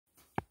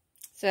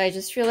So I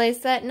just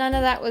realized that none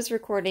of that was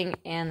recording,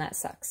 and that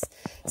sucks.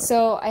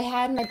 So I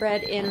had my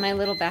bread in my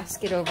little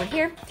basket over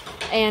here,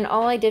 and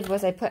all I did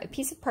was I put a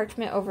piece of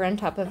parchment over on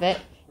top of it,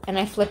 and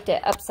I flipped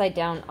it upside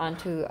down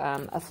onto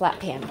a flat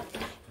pan.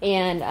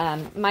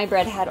 And my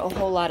bread had a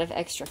whole lot of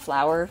extra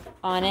flour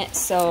on it,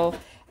 so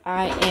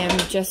I am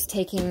just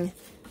taking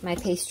my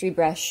pastry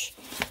brush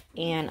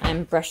and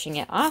I'm brushing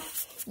it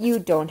off. You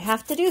don't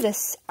have to do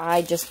this.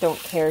 I just don't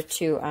care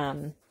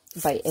to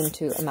bite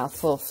into a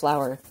mouthful of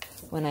flour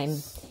when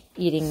I'm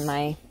eating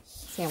my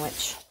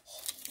sandwich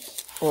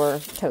or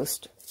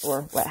toast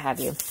or what have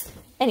you.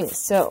 Anyway,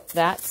 so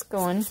that's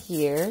going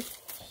here.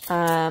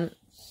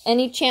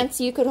 Any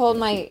chance you could hold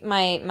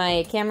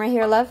my camera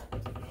here, love?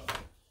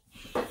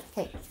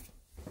 Okay.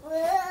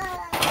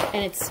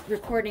 And it's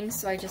recording,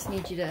 so I just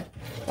need you to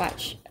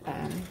watch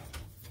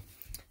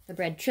the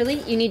bread.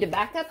 Trilly, you need to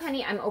back up,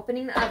 honey. I'm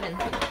opening the oven.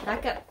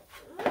 Back up.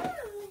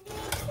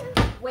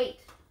 Wait.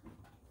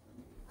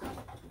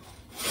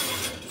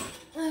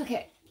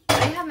 Okay.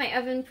 I have my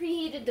oven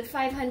preheated to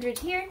 500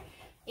 here,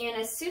 and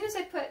as soon as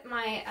I put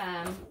my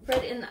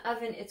bread in the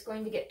oven, it's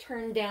going to get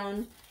turned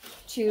down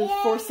to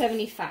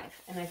 475.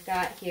 And I've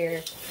got here,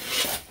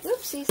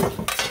 whoopsies,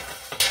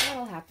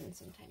 that'll happen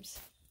sometimes.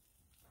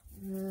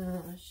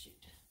 Oh, shoot.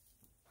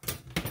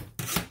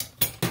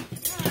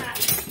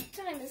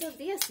 Time is of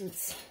the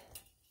essence.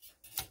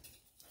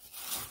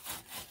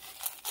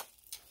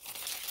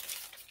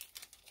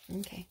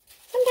 Okay.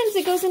 Sometimes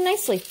it goes in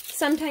nicely.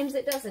 Sometimes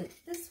it doesn't.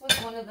 This was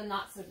one of the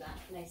not so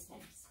nice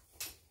times.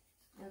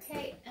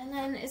 Okay, and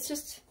then it's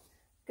just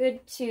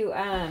good to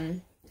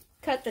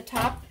cut the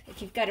top.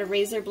 If you've got a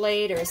razor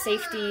blade or a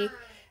safety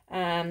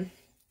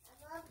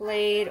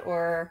blade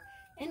or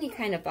any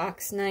kind of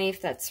box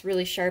knife that's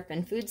really sharp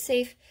and food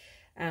safe,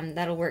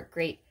 that'll work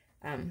great.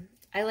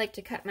 I like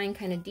to cut mine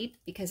kind of deep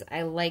because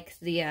I like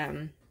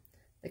the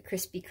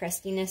crispy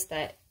crustiness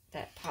that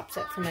pops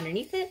up from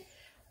underneath it.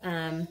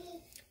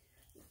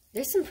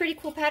 There's some pretty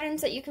cool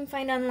patterns that you can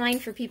find online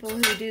for people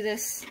who do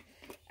this.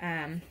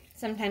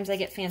 Sometimes I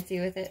get fancy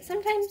with it.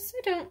 Sometimes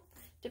I don't.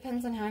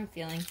 Depends on how I'm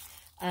feeling.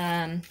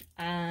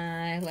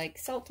 I like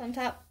salt on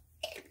top.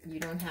 You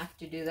don't have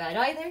to do that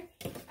either.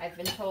 I've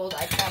been told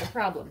I've got a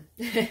problem.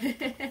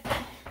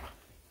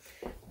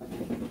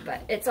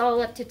 But it's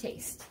all up to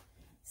taste.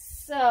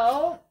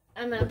 So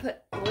I'm going to put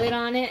the lid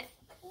on it,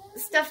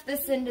 stuff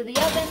this into the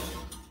oven,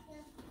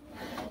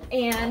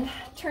 and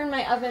turn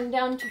my oven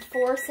down to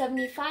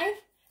 475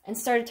 and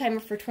start a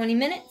timer for 20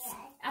 minutes.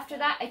 After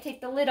that, I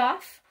take the lid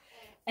off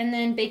and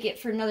then bake it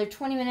for another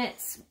 20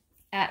 minutes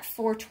at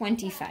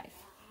 425.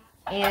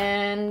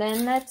 And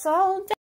then that's all done.